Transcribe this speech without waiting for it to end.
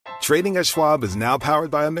Trading at Schwab is now powered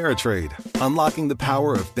by Ameritrade, unlocking the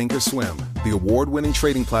power of Thinkorswim, the award-winning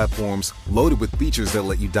trading platforms loaded with features that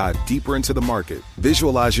let you dive deeper into the market.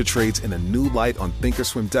 Visualize your trades in a new light on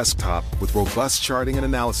Thinkorswim desktop with robust charting and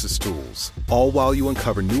analysis tools, all while you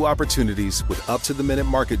uncover new opportunities with up-to-the-minute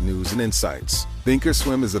market news and insights.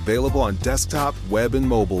 Thinkorswim is available on desktop, web, and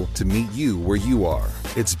mobile to meet you where you are.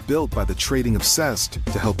 It's built by the trading obsessed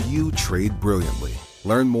to help you trade brilliantly.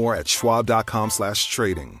 Learn more at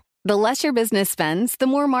schwab.com/trading. The less your business spends, the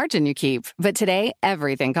more margin you keep. But today,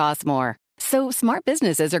 everything costs more. So smart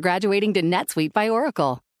businesses are graduating to NetSuite by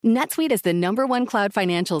Oracle. NetSuite is the #1 cloud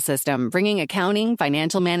financial system, bringing accounting,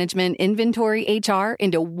 financial management, inventory, HR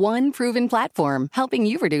into one proven platform, helping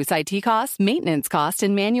you reduce IT costs, maintenance costs,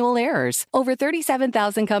 and manual errors. Over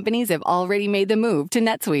 37,000 companies have already made the move to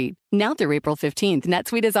NetSuite. Now through April 15th,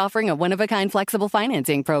 NetSuite is offering a one-of-a-kind flexible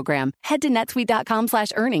financing program. Head to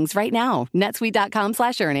netsuite.com/earnings right now.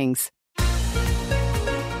 netsuite.com/earnings.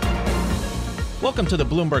 Welcome to the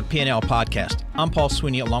Bloomberg P&L podcast. I'm Paul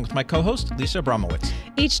Sweeney along with my co-host, Lisa Abramowitz.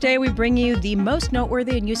 Each day we bring you the most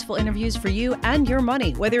noteworthy and useful interviews for you and your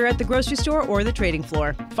money, whether you're at the grocery store or the trading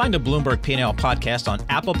floor. Find the Bloomberg P&L podcast on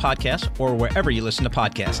Apple Podcasts or wherever you listen to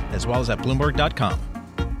podcasts, as well as at Bloomberg.com.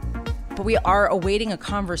 But we are awaiting a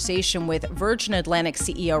conversation with Virgin Atlantic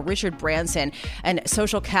CEO Richard Branson and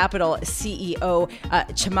Social Capital CEO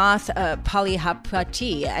Chamath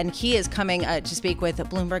Palihapitiya. And he is coming to speak with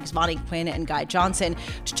Bloomberg's Bonnie Quinn and Guy Johnson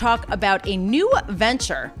to talk about a new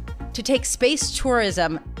venture to take space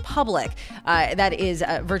tourism public. That is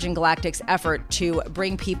Virgin Galactic's effort to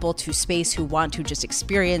bring people to space who want to just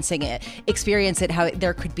experience it, how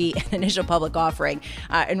there could be an initial public offering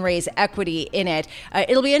and raise equity in it.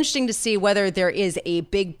 It'll be interesting to see whether there is a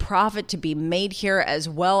big profit to be made here, as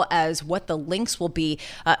well as what the links will be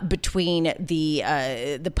between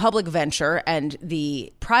the public venture and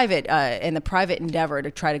the private endeavor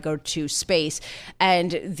to try to go to space,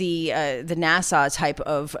 and the NASA type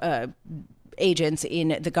of agents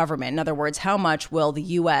in the government. In other words, how much will the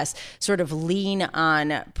U.S. sort of lean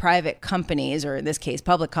on private companies, or in this case,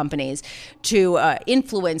 public companies, to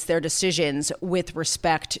influence their decisions with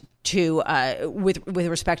respect to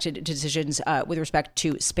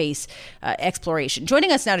space exploration.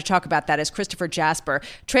 Joining us now to talk about that is Christopher Jasper,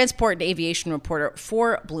 transport and aviation reporter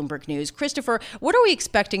for Bloomberg News. Christopher, what are we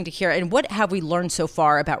expecting to hear, and what have we learned so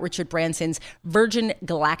far about Richard Branson's Virgin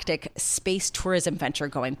Galactic space tourism venture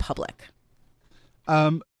going public?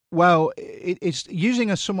 Well, it's using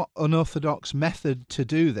a somewhat unorthodox method to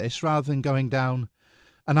do this. Rather than going down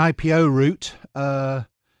an IPO route,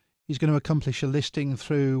 he's going to accomplish a listing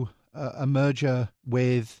through a merger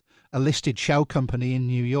with a listed shell company in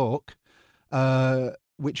New York,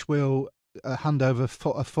 which will hand over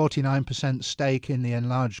a 49% stake in the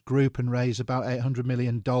enlarged group and raise about $800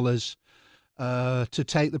 million to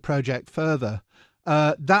take the project further.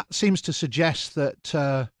 That seems to suggest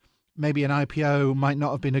that maybe an IPO might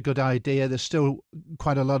not have been a good idea. There's still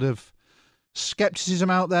quite a lot of skepticism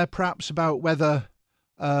out there, perhaps, about whether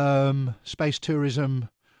space tourism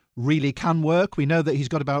really can work. We know that he's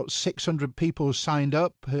got about 600 people signed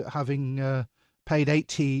up, having paid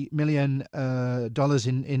 $80 million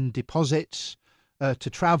in deposits to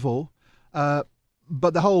travel.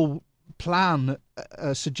 But the whole plan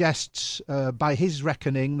suggests, by his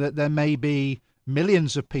reckoning, that there may be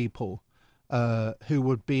millions of people who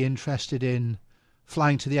would be interested in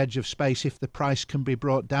flying to the edge of space if the price can be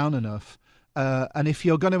brought down enough. And if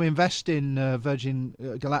you're going to invest in Virgin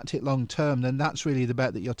Galactic long term, then that's really the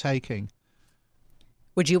bet that you're taking.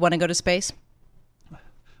 Would you want to go to space?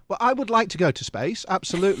 Well, I would like to go to space,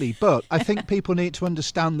 absolutely. But I think people need to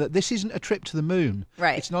understand that this isn't a trip to the moon.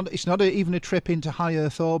 Right. It's not even a trip into high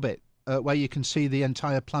Earth orbit where you can see the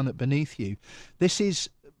entire planet beneath you. This is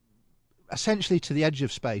essentially to the edge of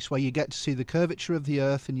space, where you get to see the curvature of the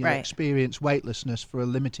Earth and you experience weightlessness for a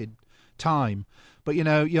limited time. But you're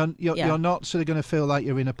not sort of going to feel like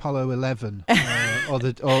you're in Apollo 11 or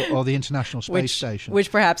the International Space Station,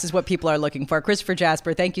 which perhaps is what people are looking for. Christopher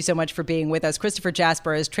Jasper, thank you so much for being with us. Christopher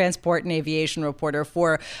Jasper is transport and aviation reporter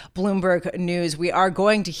for Bloomberg News. We are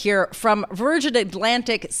going to hear from Virgin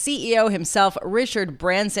Atlantic CEO himself, Richard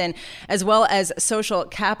Branson, as well as Social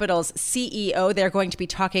Capital's CEO. They're going to be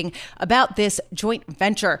talking about this joint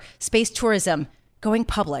venture, space tourism, going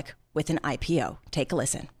public with an IPO. Take a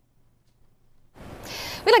listen.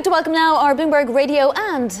 We'd like to welcome now our Bloomberg radio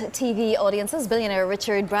and TV audiences. Billionaire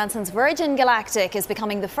Richard Branson's Virgin Galactic is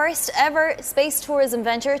becoming the first ever space tourism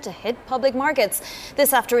venture to hit public markets.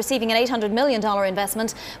 This after receiving an $800 million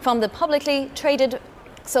investment from the publicly traded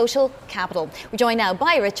Social Capital. We're joined now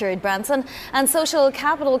by Richard Branson and Social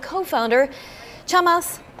Capital co-founder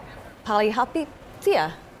Chamath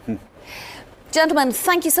Palihapitiya. Gentlemen,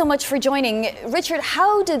 thank you so much for joining. Richard,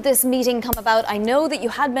 how did this meeting come about? I know that you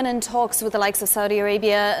had been in talks with the likes of Saudi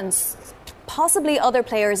Arabia and possibly other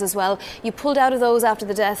players as well. You pulled out of those after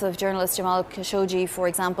the death of journalist Jamal Khashoggi, for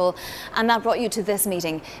example, and that brought you to this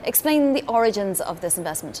meeting. Explain the origins of this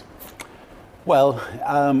investment. Well,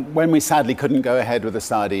 when we sadly couldn't go ahead with the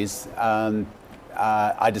Saudis,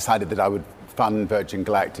 I decided that I would fund Virgin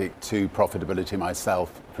Galactic to profitability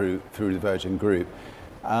myself through the Virgin Group.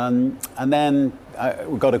 And then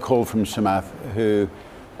we got a call from Chamath, who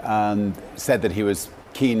said that he was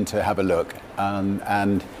keen to have a look.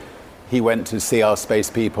 And he went to see our space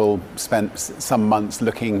people, spent some months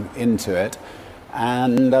looking into it.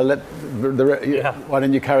 And why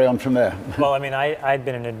don't you carry on from there? Well, I mean, I'd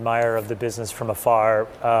been an admirer of the business from afar.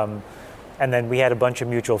 And then we had a bunch of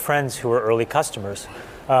mutual friends who were early customers.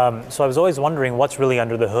 So I was always wondering what's really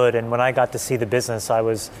under the hood. And when I got to see the business, I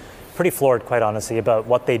was pretty floored, quite honestly, about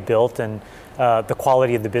what they built and the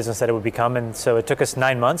quality of the business that it would become. And so it took us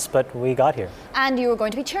 9 months, but we got here. And you were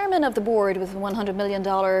going to be chairman of the board with a $100 million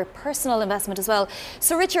personal investment as well.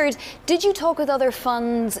 So Richard, did you talk with other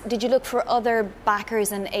funds? Did you look for other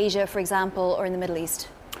backers in Asia, for example, or in the Middle East?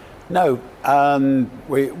 No.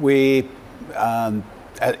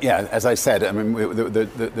 As I said, I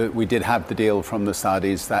mean, we did have the deal from the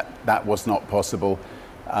Saudis. That was not possible.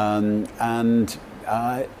 And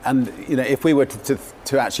if we were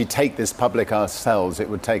to actually take this public ourselves, it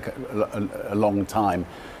would take a long time.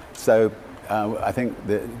 So I think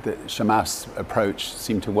the Chamath's approach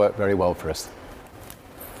seemed to work very well for us.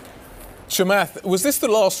 Chamath, was this the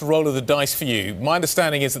last roll of the dice for you? My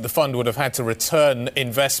understanding is that the fund would have had to return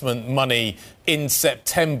investment money in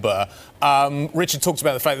September. Richard talked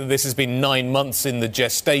about the fact that this has been 9 months in the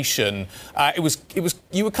gestation.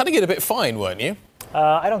 You were cutting it a bit fine, weren't you?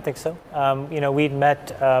 I don't think so. We'd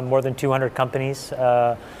met more than 200 companies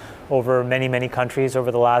over many, many countries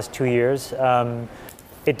over the last 2 years.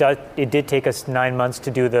 It did take us 9 months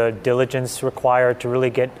to do the diligence required to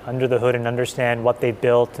really get under the hood and understand what they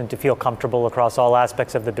built and to feel comfortable across all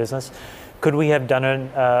aspects of the business. Could we have done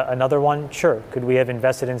another one? Sure. Could we have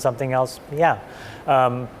invested in something else? Yeah.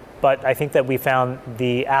 But I think that we found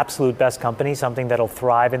the absolute best company, something that'll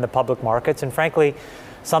thrive in the public markets, and frankly,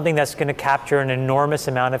 something that's going to capture an enormous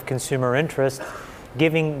amount of consumer interest,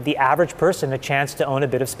 giving the average person a chance to own a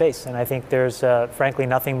bit of space. And I think there's, frankly,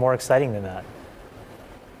 nothing more exciting than that.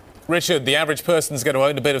 Richard, the average person's going to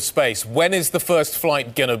own a bit of space. When is the first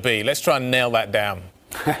flight going to be? Let's try and nail that down.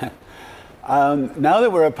 Now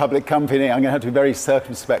that we're a public company, I'm going to have to be very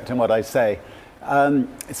circumspect in what I say.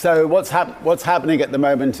 So what's happening at the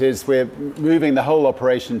moment is we're moving the whole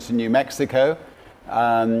operation to New Mexico,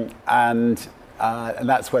 and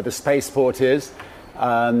that's where the spaceport is.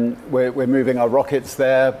 We're moving our rockets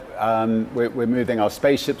there. We're moving our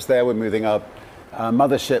spaceships there. We're moving our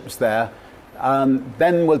motherships there.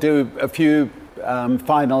 Then we'll do a few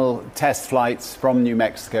final test flights from New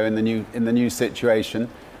Mexico in the new situation,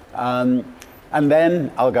 and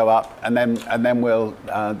then I'll go up, and then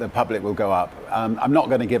the public will go up. I'm not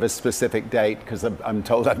going to give a specific date because I'm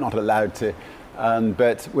told I'm not allowed to.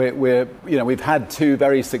 But we've had 2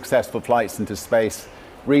 very successful flights into space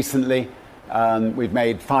recently. We've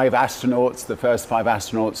made 5 astronauts, the first 5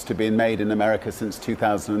 astronauts to be made in America since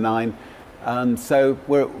 2009. So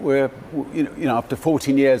we're after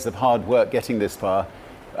 14 years of hard work getting this far,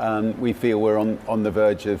 we feel we're on the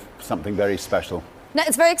verge of something very special. Now,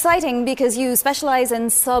 it's very exciting because you specialise in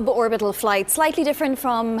suborbital flight, slightly different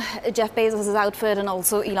from Jeff Bezos' outfit and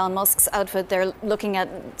also Elon Musk's outfit. They're looking at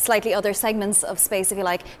slightly other segments of space, if you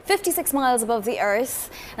like. 56 miles above the Earth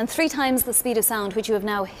and 3 times the speed of sound, which you have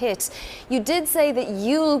now hit. You did say that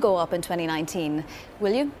you'll go up in 2019.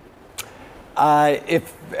 Will you?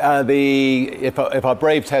 If our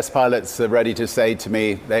brave test pilots are ready to say to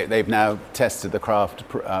me they've now tested the craft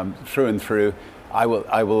through and through, I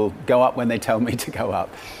will go up when they tell me to go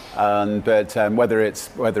up. But whether it's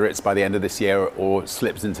by the end of this year or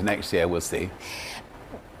slips into next year, we'll see.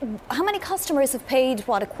 How many customers have paid,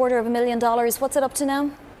 $250,000? What's it up to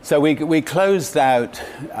now? So we closed out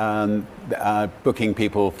booking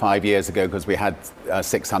people 5 years ago because we had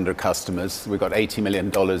 600 customers. We got $80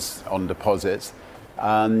 million on deposits.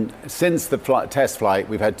 Since the test flight,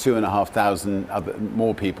 we've had 2,500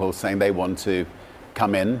 more people saying they want to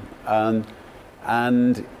come in.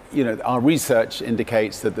 And our research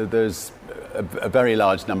indicates that there's a very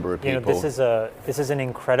large number of people. This is an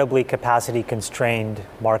incredibly capacity constrained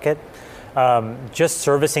market. Just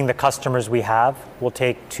servicing the customers we have will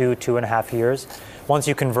take 2.5 years. Once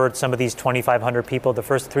you convert some of these 2,500 people, the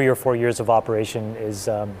first 3 or 4 years of operation is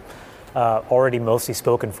already mostly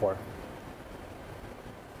spoken for.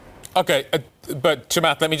 Okay, but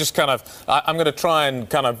Chamath, let me just I'm going to try and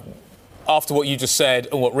after what you just said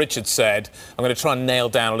and what Richard said, I'm going to try and nail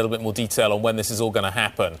down a little bit more detail on when this is all going to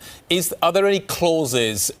happen. Are there any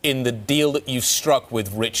clauses in the deal that you've struck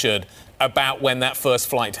with Richard about when that first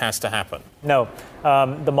flight has to happen? No.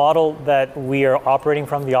 The model that we are operating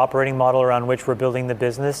from, the operating model around which we're building the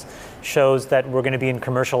business, shows that we're going to be in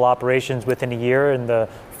commercial operations within a year. In the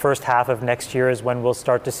first half of next year is when we'll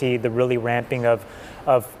start to see the really ramping of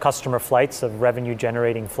customer flights, of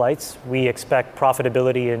revenue-generating flights. We expect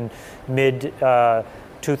profitability in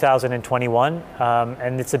mid-2021,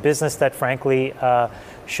 and it's a business that, frankly,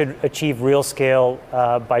 should achieve real scale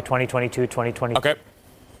by 2022, 2023. Okay.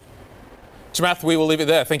 Chamath, we will leave it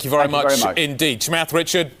there. Thank you very much indeed. Chamath,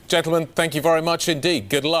 Richard, gentlemen, thank you very much indeed.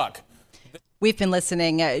 Good luck. We've been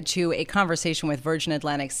listening to a conversation with Virgin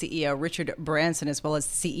Atlantic CEO Richard Branson, as well as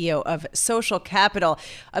CEO of Social Capital,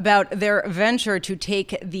 about their venture to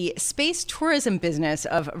take the space tourism business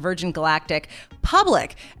of Virgin Galactic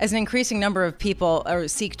public, as an increasing number of people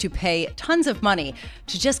seek to pay tons of money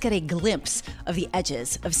to just get a glimpse of the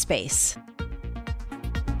edges of space.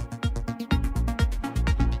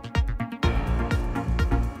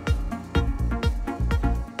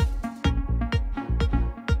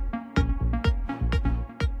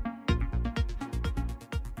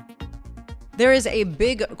 There is a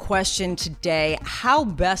big question today, how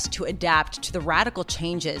best to adapt to the radical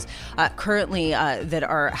changes currently that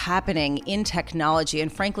are happening in technology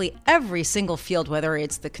and, frankly, every single field, whether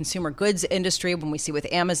it's the consumer goods industry, when we see with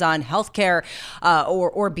Amazon, healthcare,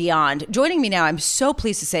 or beyond. Joining me now, I'm so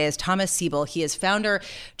pleased to say, is Thomas Siebel. He is founder,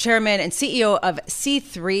 chairman, and CEO of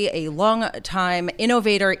C3, a long-time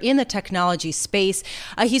innovator in the technology space.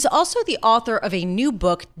 He's also the author of a new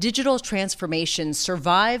book, Digital Transformation: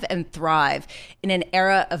 Survive and Thrive in an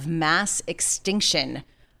Era of Mass Extinction.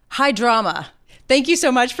 High drama. Thank you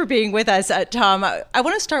so much for being with us, Tom. I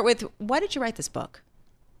want to start with, why did you write this book?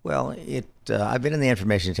 Well, I've been in the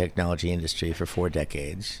information technology industry for 4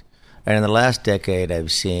 decades. And in the last decade,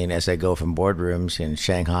 I've seen, as I go from boardrooms in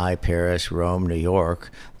Shanghai, Paris, Rome, New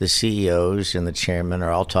York, the CEOs and the chairman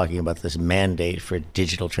are all talking about this mandate for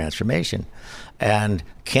digital transformation. And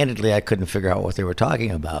candidly, I couldn't figure out what they were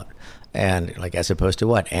talking about. And as opposed to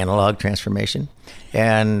what? Analog transformation.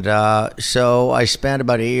 And so I spent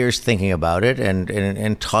about 8 years thinking about it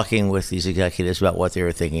and talking with these executives about what they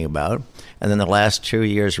were thinking about. And then the last 2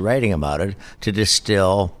 years writing about it to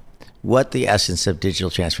distill what the essence of digital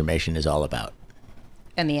transformation is all about.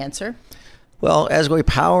 And the answer? Well, as we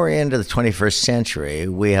power into the 21st century,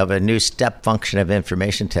 we have a new step function of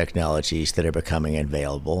information technologies that are becoming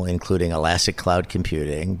available, including elastic cloud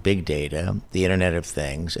computing, big data, the Internet of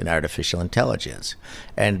Things, and artificial intelligence.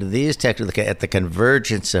 And these at the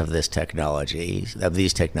convergence of these technologies,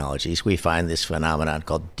 we find this phenomenon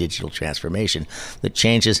called digital transformation that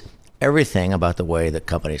changes everything about the way that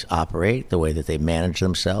companies operate, the way that they manage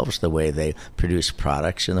themselves, the way they produce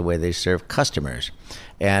products, and the way they serve customers.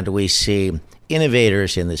 And we see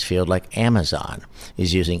innovators in this field like Amazon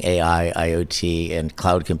is using AI, IoT, and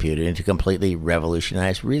cloud computing to completely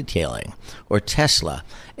revolutionize retailing. Or Tesla,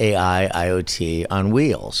 AI, IoT on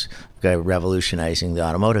wheels, revolutionizing the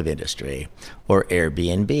automotive industry. Or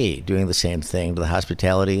Airbnb, doing the same thing to the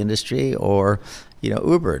hospitality industry. Or,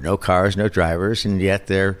 Uber, no cars, no drivers, and yet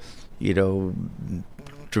they're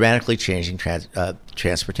dramatically changing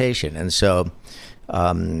transportation. And so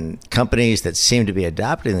companies that seem to be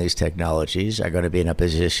adopting these technologies are going to be in a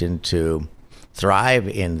position to thrive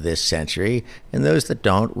in this century, and those that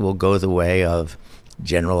don't will go the way of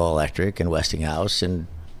General Electric and Westinghouse and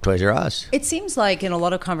Toys R Us. It seems like in a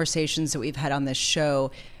lot of conversations that we've had on this show,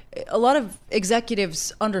 a lot of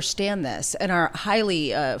executives understand this and are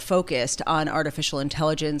highly focused on artificial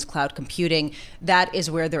intelligence, cloud computing. That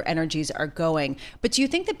is where their energies are going. But do you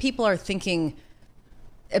think that people are thinking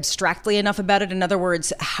abstractly enough about it? In other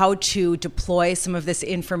words, how to deploy some of this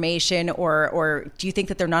information, or do you think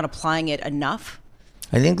that they're not applying it enough?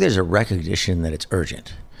 I think there's a recognition that it's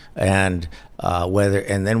urgent. And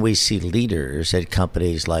then we see leaders at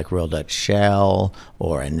companies like Royal Dutch Shell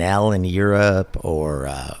or Enel in Europe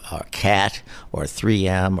or CAT or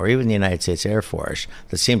 3M or even the United States Air Force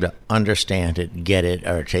that seem to understand it, get it,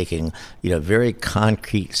 are taking very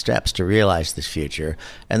concrete steps to realize this future.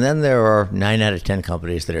 And then there are 9 out of 10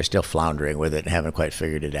 companies that are still floundering with it and haven't quite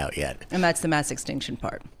figured it out yet. And that's the mass extinction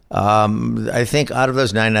part. I think out of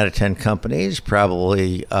those 9 out of 10 companies,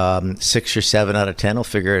 probably 6 or 7 out of 10 will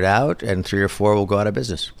figure it out, and 3 or 4 will go out of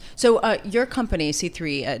business. So your company,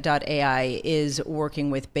 C3.ai, is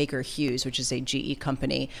working with Baker Hughes, which is a GE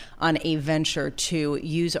company, on a venture to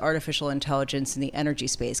use artificial intelligence in the energy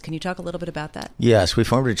space. Can you talk a little bit about that? Yes, we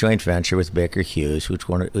formed a joint venture with Baker Hughes, which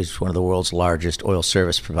is one of the world's largest oil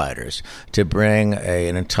service providers, to bring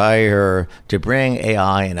AI and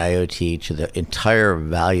IoT to the entire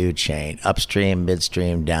value chain, upstream,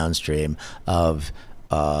 midstream, downstream of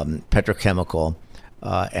petrochemical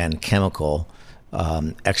and chemical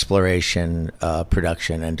exploration,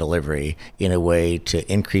 production, and delivery in a way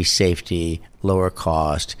to increase safety, lower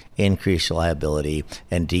cost, increase reliability,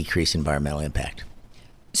 and decrease environmental impact.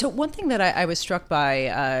 So one thing that I was struck by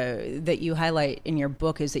that you highlight in your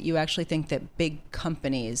book is that you actually think that big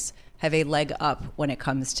companies have a leg up when it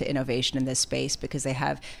comes to innovation in this space because they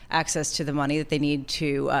have access to the money that they need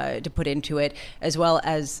to put into it, as well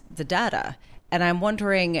as the data. And I'm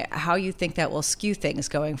wondering how you think that will skew things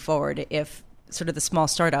going forward if sort of the small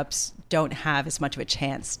startups don't have as much of a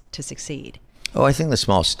chance to succeed. Oh, I think the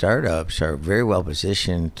small startups are very well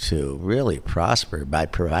positioned to really prosper by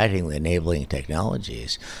providing the enabling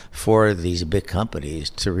technologies for these big companies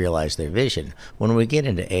to realize their vision. When we get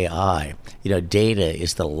into AI, data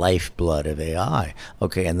is the lifeblood of AI.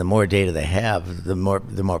 Okay, and the more data they have, the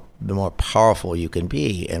more powerful you can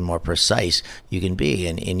be and more precise you can be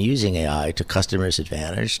in using AI to customers'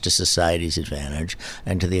 advantage, to society's advantage,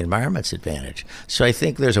 and to the environment's advantage. So I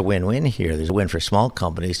think there's a win-win here. There's a win for small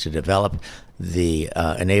companies to develop the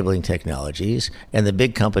enabling technologies, and the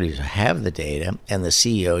big companies have the data, and the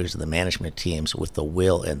CEOs and the management teams with the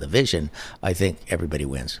will and the vision. I think everybody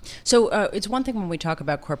wins. So it's one thing when we talk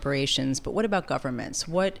about corporations, but what about governments?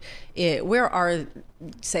 What's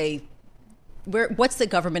the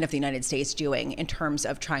government of the United States doing in terms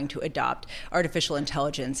of trying to adopt artificial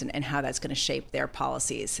intelligence and how that's going to shape their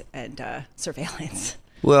policies and surveillance?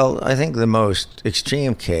 Well, I think the most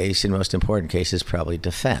extreme case and most important case is probably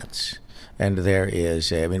defense. And there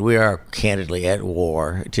is, we are candidly at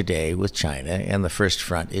war today with China, and the first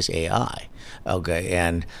front is AI. Okay,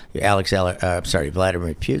 and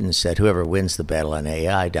Vladimir Putin said whoever wins the battle on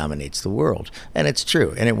AI dominates the world. And it's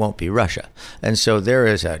true, and it won't be Russia. And so there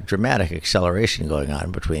is a dramatic acceleration going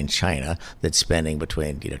on between China that's spending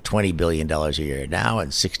between $20 billion a year now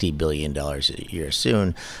and $60 billion a year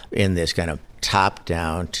soon in this kind of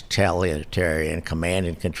top-down, totalitarian command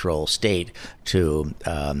and control state to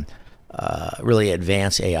really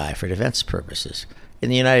advance AI for defense purposes. In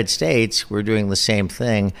the United States, we're doing the same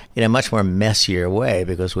thing in a much more messier way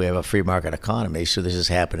because we have a free market economy. So this is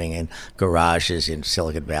happening in garages in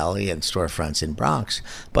Silicon Valley and storefronts in Bronx.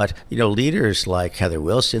 But, leaders like Heather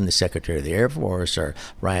Wilson, the Secretary of the Air Force, or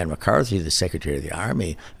Ryan McCarthy, the Secretary of the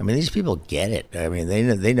Army, these people get it.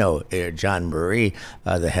 They know John Murray,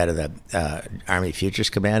 the head of the Army Futures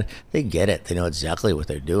Command, they get it. They know exactly what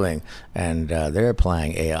they're doing. And they're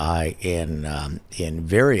applying AI in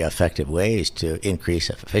very effective ways to increase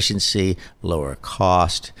efficiency, lower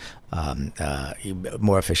cost,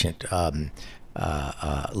 more efficient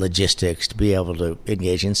logistics, to be able to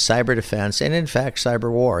engage in cyber defense and, in fact, cyber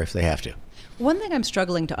war if they have to. One thing I'm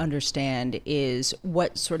struggling to understand is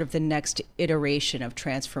what sort of the next iteration of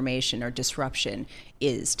transformation or disruption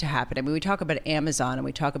is to happen. We talk about Amazon and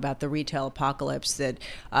we talk about the retail apocalypse that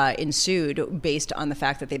ensued based on the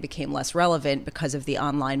fact that they became less relevant because of the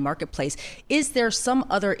online marketplace. Is there some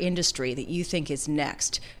other industry that you think is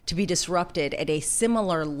next to be disrupted at a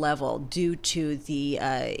similar level due to the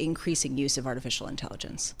increasing use of artificial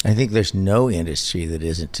intelligence? I think there's no industry that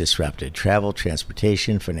isn't disrupted. Travel,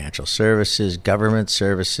 transportation, financial services, government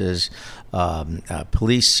services,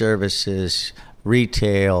 police services,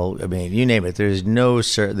 retail, you name it. There's no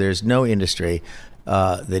industry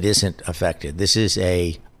that isn't affected. This is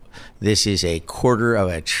a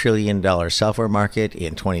 $250 billion software market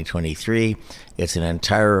in 2023. It's an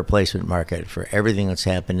entire replacement market for everything that's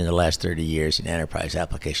happened in the last 30 years in enterprise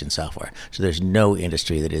application software. So there's no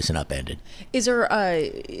industry that isn't upended. Is there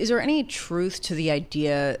any truth to the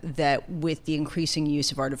idea that with the increasing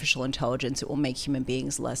use of artificial intelligence, it will make human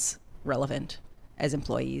beings less relevant as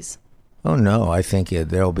employees? Oh, no. I think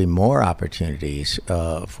there will be more opportunities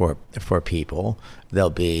for people. There'll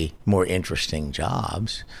be more interesting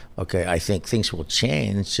jobs. Okay, I think things will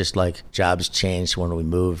change, just like jobs changed when we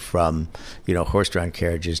moved from, horse-drawn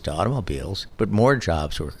carriages to automobiles. But more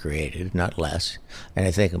jobs were created, not less. And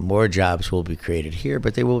I think more jobs will be created here,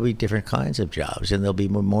 but they will be different kinds of jobs, and there'll be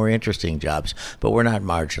more interesting jobs. But we're not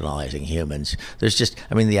marginalizing humans. There's just,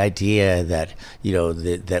 the idea that,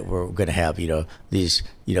 that we're going to have, these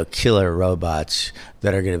killer robots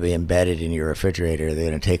that are going to be embedded in your refrigerator. They're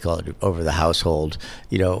going to take over the household.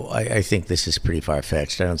 I think this is pretty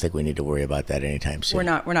far-fetched. I don't think we need to worry about that anytime soon.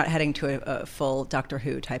 We're not heading to a full Doctor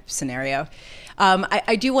Who type scenario.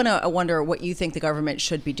 I do want to wonder what you think the government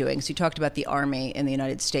should be doing. So you talked about the Army in the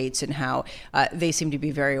United States and how they seem to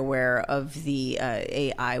be very aware of the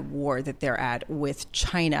AI war that they're at with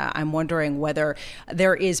China. I'm wondering whether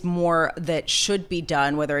there is more that should be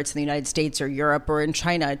done, whether it's in the United States or Europe or in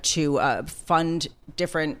China, to fund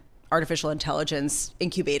different artificial intelligence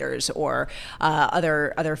incubators or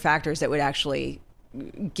other factors that would actually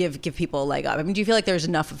give people a leg up. I mean, do you feel like there's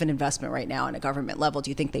enough of an investment right now on a government level? Do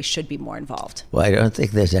you think they should be more involved? Well, I don't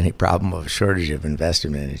think there's any problem of shortage of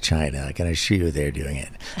investment in China. I can assure you they're doing it.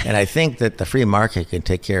 And I think that the free market can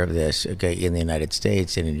take care of this in the United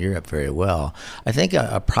States and in Europe very well. I think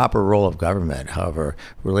a proper role of government, however,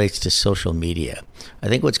 relates to social media. I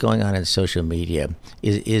think what's going on in social media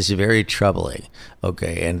is very troubling.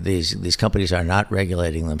 And these companies are not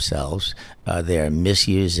regulating themselves. They are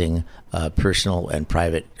misusing personal and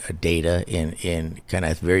private data in kind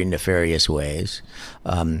of very nefarious ways.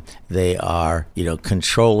 They are,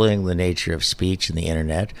 controlling the nature of speech in the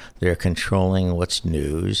internet. They're controlling what's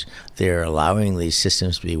news. They're allowing these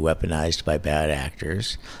systems to be weaponized by bad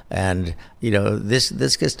actors. And,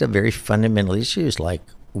 this gets to very fundamental issues like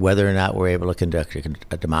whether or not we're able to conduct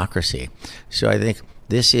a democracy. So I think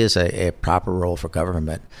this is a proper role for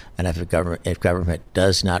government. And if government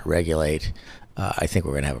does not regulate, I think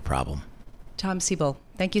we're going to have a problem. Tom Siebel,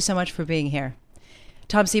 thank you so much for being here.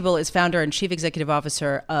 Tom Siebel is founder and chief executive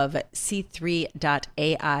officer of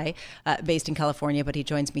C3.ai, based in California, but he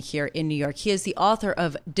joins me here in New York. He is the author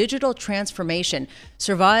of Digital Transformation,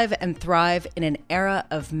 Survive and Thrive in an Era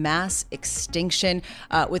of Mass Extinction,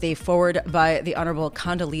 with a foreword by the Honorable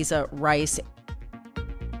Condoleezza Rice.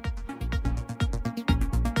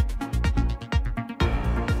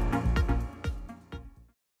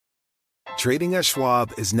 Trading at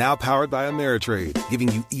Schwab is now powered by Ameritrade,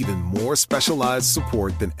 giving you even more specialized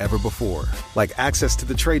support than ever before. Like access to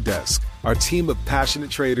the trade desk, our team of passionate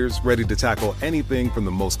traders ready to tackle anything from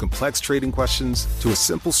the most complex trading questions to a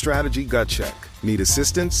simple strategy gut check. Need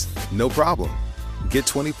assistance? No problem. Get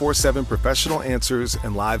 24/7 professional answers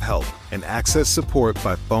and live help, and access support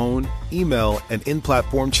by phone, email, and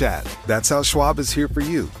in-platform chat. That's how Schwab is here for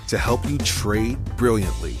you, to help you trade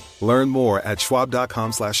brilliantly. Learn more at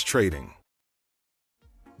schwab.com/trading.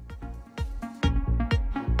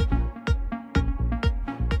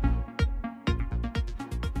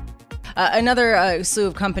 Another slew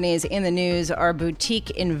of companies in the news are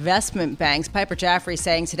boutique investment banks. Piper Jaffray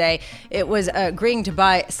saying today it was agreeing to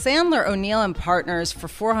buy Sandler O'Neill and Partners for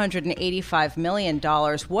 $485 million.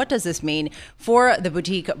 What does this mean for the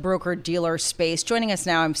boutique broker-dealer space? Joining us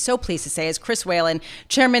now, I'm so pleased to say, is Chris Whalen,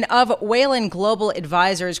 chairman of Whalen Global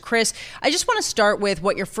Advisors. Chris, I just want to start with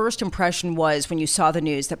what your first impression was when you saw the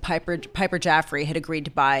news that Piper Jaffray had agreed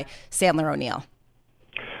to buy Sandler O'Neill.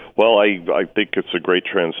 Well, I think it's a great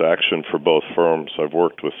transaction for both firms. I've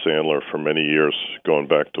worked with Sandler for many years, going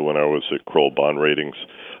back to when I was at Kroll Bond Ratings.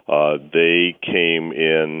 They came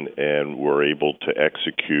in and were able to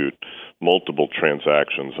execute multiple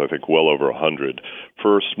transactions, I think well over 100,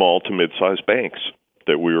 for small to mid-sized banks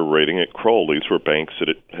that we were rating at Kroll. These were banks that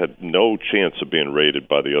had no chance of being rated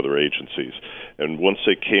by the other agencies. And once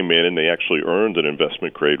they came in and they actually earned an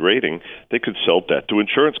investment-grade rating, they could sell debt to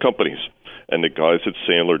insurance companies. And the guys at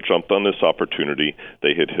Sandler jumped on this opportunity.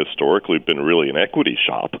 They had historically been really an equity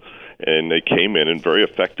shop, and they came in and very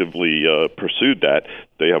effectively pursued that.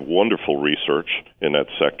 They have wonderful research in that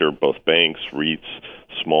sector, both banks, REITs,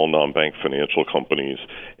 small non-bank financial companies.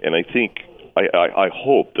 And I think, I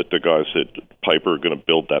hope that the guys at Piper are going to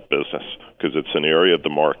build that business, because it's an area of the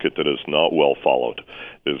market that is not well followed.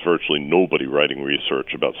 There's virtually nobody writing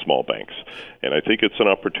research about small banks. And I think it's an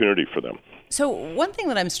opportunity for them. So one thing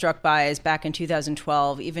that I'm struck by is back in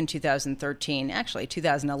 2012, even 2013, actually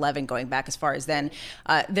 2011, going back as far as then,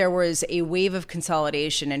 there was a wave of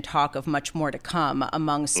consolidation and talk of much more to come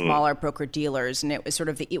among smaller broker-dealers. And it was sort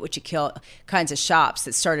of the eat-what-you-kill kinds of shops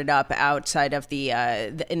that started up outside of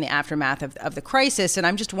in the aftermath of the crisis. And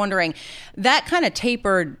I'm just wondering, that kind of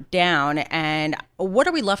tapered down, and what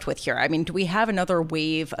are we left with here? I mean, do we have another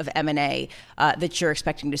wave of M&A that you're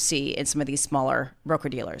expecting to see in some of these smaller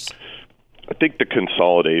broker-dealers? I think the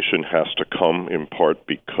consolidation has to come in part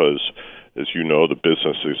because, as you know, the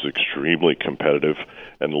business is extremely competitive,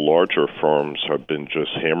 and the larger firms have been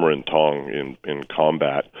just hammer and tong in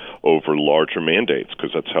combat over larger mandates,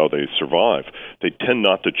 because that's how they survive. They tend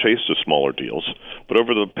not to chase the smaller deals, but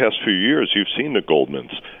over the past few years, you've seen the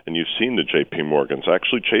Goldmans and you've seen the J.P. Morgans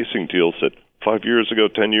actually chasing deals that 5 years ago,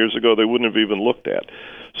 10 years ago, they wouldn't have even looked at.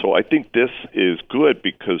 So I think this is good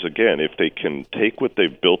because, again, if they can take what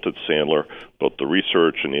they've built at Sandler, both the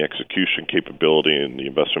research and the execution capability and the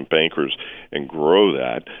investment bankers, and grow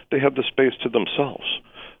that, they have the space to themselves.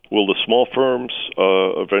 Will the small firms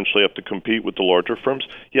eventually have to compete with the larger firms?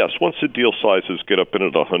 Yes, once the deal sizes get up into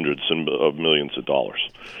the hundreds of millions of dollars.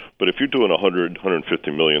 But if you're doing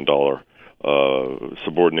 $150 million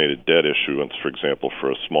subordinated debt issuance, for example,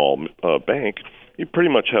 for a small bank, you pretty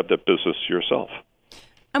much have that business yourself.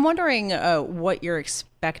 I'm wondering what you're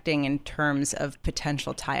expecting in terms of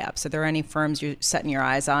potential tie-ups. Are there any firms you're setting your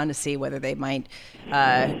eyes on to see whether they might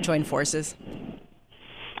join forces?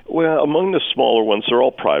 Well, among the smaller ones, they're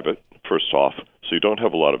all private, first off, so you don't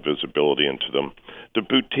have a lot of visibility into them. The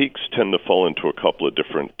boutiques tend to fall into a couple of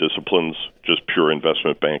different disciplines, just pure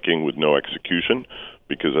investment banking with no execution,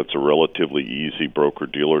 because that's a relatively easy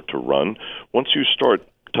broker-dealer to run. Once you start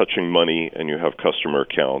touching money and you have customer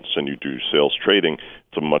accounts and you do sales trading,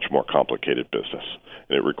 it's a much more complicated business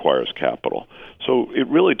and it requires capital. So it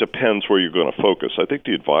really depends where you're going to focus. I think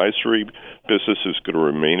the advisory business is going to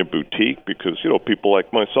remain a boutique because, people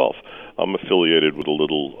like myself, I'm affiliated with a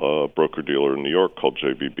little broker-dealer in New York called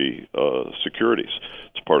JBB Securities.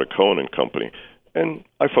 It's part of Cohen and Company. And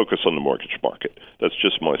I focus on the mortgage market. That's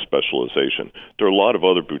just my specialization. There are a lot of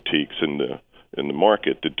other boutiques in the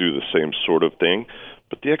market that do the same sort of thing.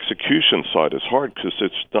 But the execution side is hard because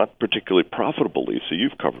it's not particularly profitable, Lisa.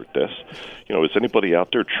 You've covered this. Is anybody out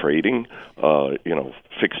there trading,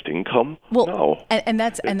 fixed income? Well, no. And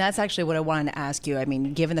that's actually what I wanted to ask you. I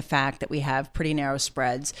mean, given the fact that we have pretty narrow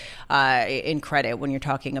spreads in credit when you're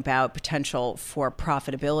talking about potential for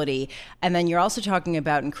profitability, and then you're also talking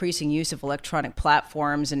about increasing use of electronic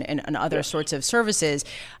platforms and other sorts of services,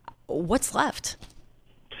 what's left?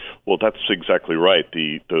 Well, that's exactly right.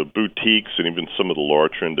 The boutiques and even some of the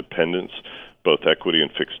larger independents, both equity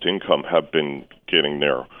and fixed income, have been getting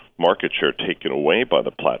their market share taken away by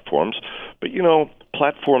the platforms. But,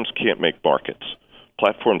 platforms can't make markets.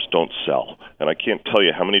 Platforms don't sell. And I can't tell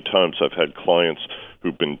you how many times I've had clients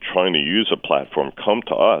who've been trying to use a platform come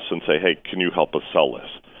to us and say, hey, can you help us sell this?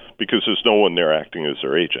 Because there's no one there acting as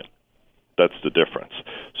their agent. That's the difference.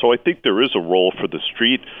 So I think there is a role for the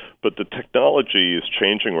street, but the technology is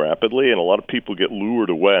changing rapidly, and a lot of people get lured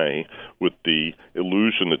away with the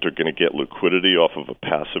illusion that they're going to get liquidity off of a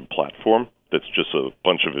passive platform that's just a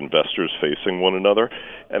bunch of investors facing one another.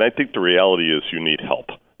 And I think the reality is you need help.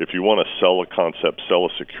 If you want to sell a concept, sell a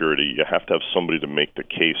security, you have to have somebody to make the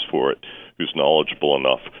case for it who's knowledgeable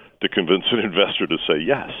enough to convince an investor to say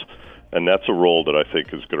yes. And that's a role that I think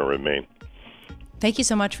is going to remain. Thank you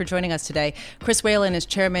so much for joining us today. Chris Whalen is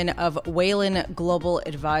chairman of Whalen Global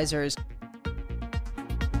Advisors.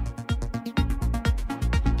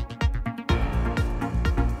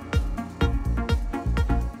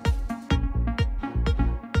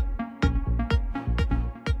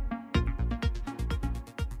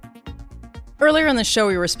 Earlier in the show,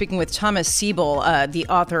 we were speaking with Thomas Siebel, the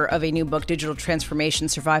author of a new book, Digital Transformation,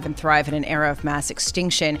 Survive and Thrive in an Era of Mass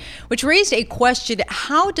Extinction, which raised a question: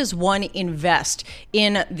 how does one invest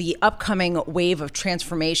in the upcoming wave of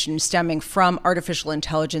transformation stemming from artificial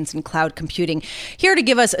intelligence and cloud computing? Here to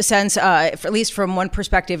give us a sense, at least from one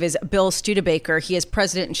perspective, is Bill Studebaker. He is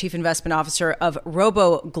president and chief investment officer of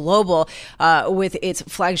Robo Global, with its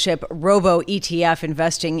flagship Robo ETF,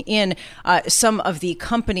 investing in some of the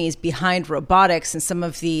companies behind robotics and some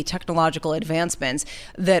of the technological advancements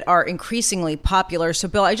that are increasingly popular. So,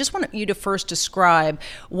 Bill, I just want you to first describe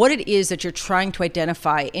what it is that you're trying to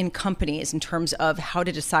identify in companies in terms of how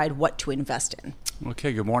to decide what to invest in.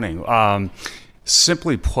 Okay, good morning.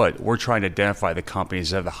 Simply put, we're trying to identify the companies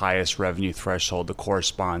that have the highest revenue threshold that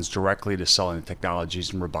corresponds directly to selling the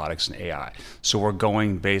technologies in robotics and AI. So we're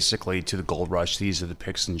going basically to the gold rush. These are the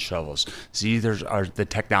picks and shovels. These are the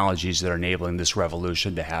technologies that are enabling this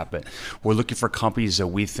revolution to happen. We're looking for companies that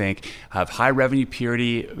we think have high revenue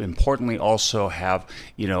purity, importantly also have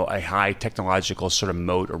a high technological sort of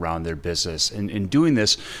moat around their business. And in doing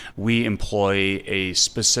this, we employ a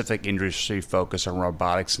specific industry focus on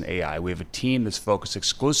robotics and AI. We have a team that's focused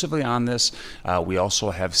exclusively on this. We also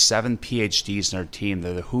have 7 PhDs in our team.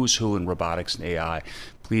 They're the who's who in robotics and AI.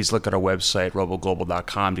 Please look at our website,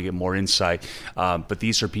 roboglobal.com, to get more insight. But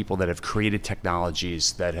these are people that have created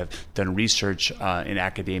technologies, that have done research in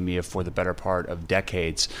academia for the better part of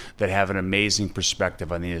decades, that have an amazing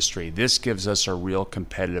perspective on the industry. This gives us a real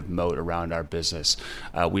competitive moat around our business.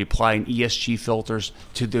 We apply an ESG filters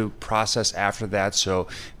to the process after that. So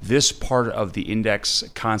this part of the index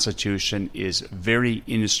constitution is very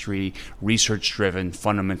industry research driven,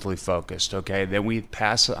 fundamentally focused. Okay, then we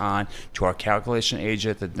pass it on to our calculation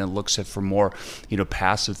agent. that then looks at for more,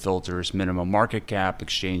 passive filters, minimum market cap,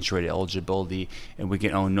 exchange rate eligibility, and we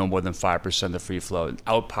can own no more than 5% of the free float.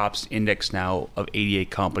 Out pops index now of 88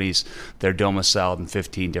 companies. They're domiciled in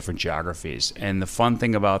 15 different geographies. And the fun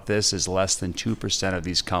thing about this is less than 2% of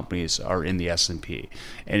these companies are in the S&P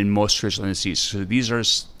and in most traditional indices. So these are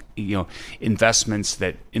investments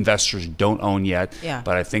that investors don't own yet,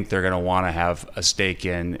 but I think they're going to want to have a stake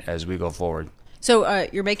in as we go forward. So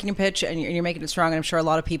you're making a pitch and you're making it strong, and I'm sure a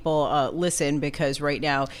lot of people listen because right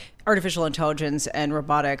now artificial intelligence and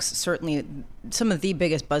robotics, certainly some of the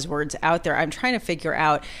biggest buzzwords out there. I'm trying to figure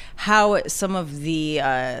out how some of the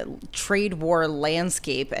trade war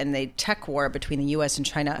landscape and the tech war between the U.S. and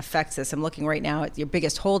China affects this. I'm looking right now at your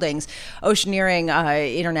biggest holdings. Oceaneering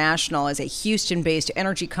International is a Houston-based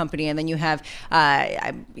energy company, and then you have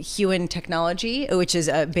Huon Technology, which is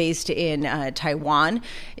based in Taiwan.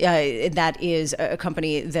 That is a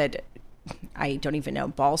company that I don't even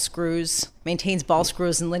know, maintains ball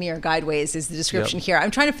screws and linear guideways is the description here.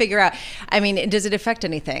 I'm trying to figure out, does it affect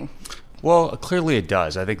anything? Well, clearly it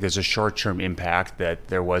does. I think there's a short-term impact that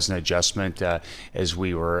there was an adjustment as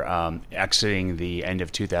we were exiting the end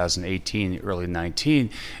of 2018, early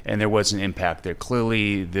 19, and there was an impact there.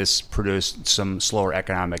 Clearly, this produced some slower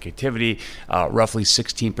economic activity. Roughly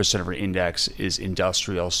 16% of our index is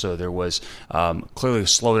industrial, so there was clearly a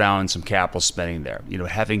slowdown in some capital spending there.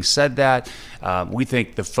 Having said that, we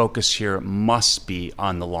think the focus here must be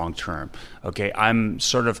on the long term. Okay, I'm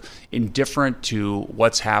sort of indifferent to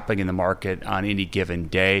what's happening in the market on any given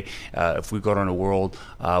day. If we go to a world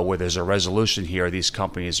where there's a resolution here, these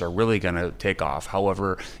companies are really going to take off.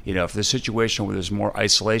 However, if there's a situation where there's more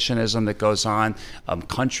isolationism that goes on,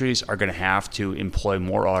 countries are going to have to employ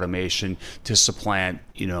more automation to supplant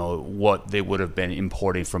what they would have been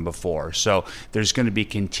importing from before. So there's going to be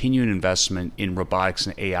continued investment in robotics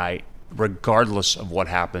and AI regardless of what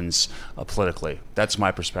happens politically. That's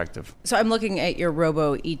my perspective. So I'm looking at your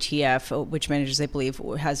Robo ETF, which manages, I believe,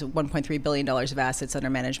 has $1.3 billion of assets under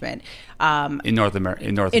management. In North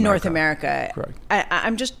America. Correct.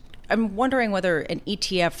 I'm wondering whether an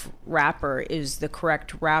ETF wrapper is the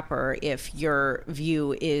correct wrapper if your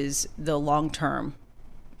view is the long term.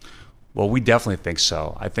 Well, we definitely think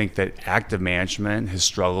so. I think that active management has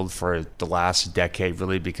struggled for the last decade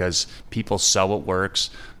really because people sell what works,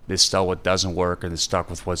 they sell what doesn't work, and they're stuck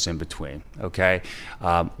with what's in between, okay?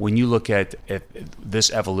 When you look at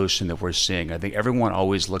this evolution that we're seeing, I think everyone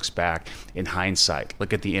always looks back in hindsight.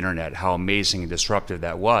 Look at the internet, how amazing and disruptive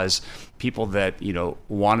that was. People that,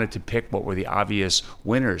 wanted to pick what were the obvious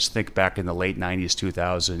winners. Think back in the late 90s,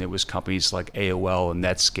 2000, it was companies like AOL and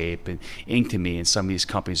Netscape and Inktomi and some of these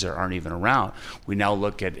companies that aren't even around. We now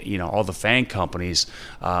look at, all the FANG companies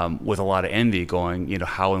with a lot of envy going,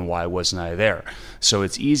 how and why wasn't I there? So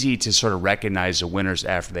it's easy to sort of recognize the winners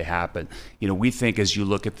after they happen. We think as you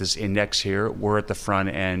look at this index here, we're at the front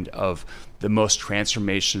end of the most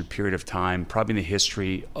transformational period of time, probably in the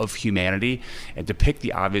history of humanity. And to pick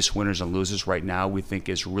the obvious winners and losers right now, we think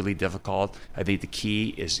is really difficult. I think the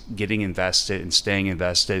key is getting invested and staying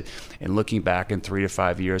invested. And looking back in 3 to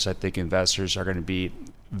 5 years, I think investors are going to be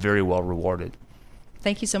very well rewarded.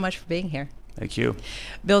 Thank you so much for being here. Thank you.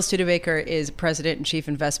 Bill Studebaker is President and Chief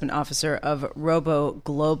Investment Officer of Robo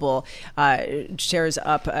Global. Shares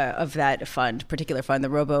up of that particular fund, the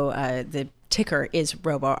Robo, the ticker is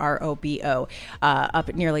Robo, R-O-B-O,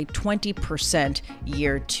 up nearly 20%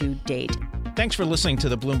 year to date. Thanks for listening to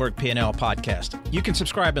the Bloomberg P&L podcast. You can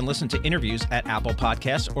subscribe and listen to interviews at Apple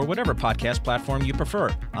Podcasts or whatever podcast platform you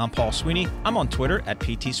prefer. I'm Paul Sweeney. I'm on Twitter at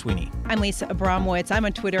PT Sweeney. I'm Lisa Abramowitz. I'm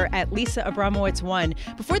on Twitter at Lisa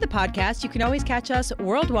Abramowitz1. Before the podcast, you can always catch us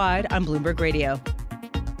worldwide on Bloomberg Radio.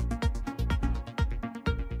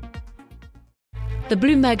 The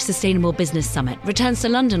Bloomberg Sustainable Business Summit returns to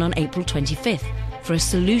London on April 25th for a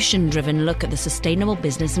solution-driven look at the sustainable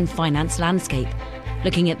business and finance landscape,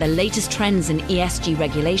 looking at the latest trends in ESG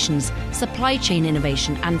regulations, supply chain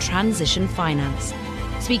innovation, and transition finance.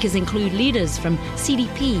 Speakers include leaders from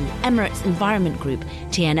CDP, Emirates Environment Group,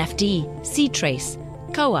 TNFD, C-Trace,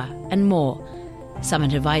 COA, and more.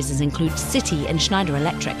 Summit advisors include Citi and Schneider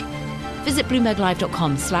Electric. Visit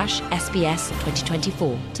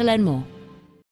BloombergLive.com/SBS2024 to learn more.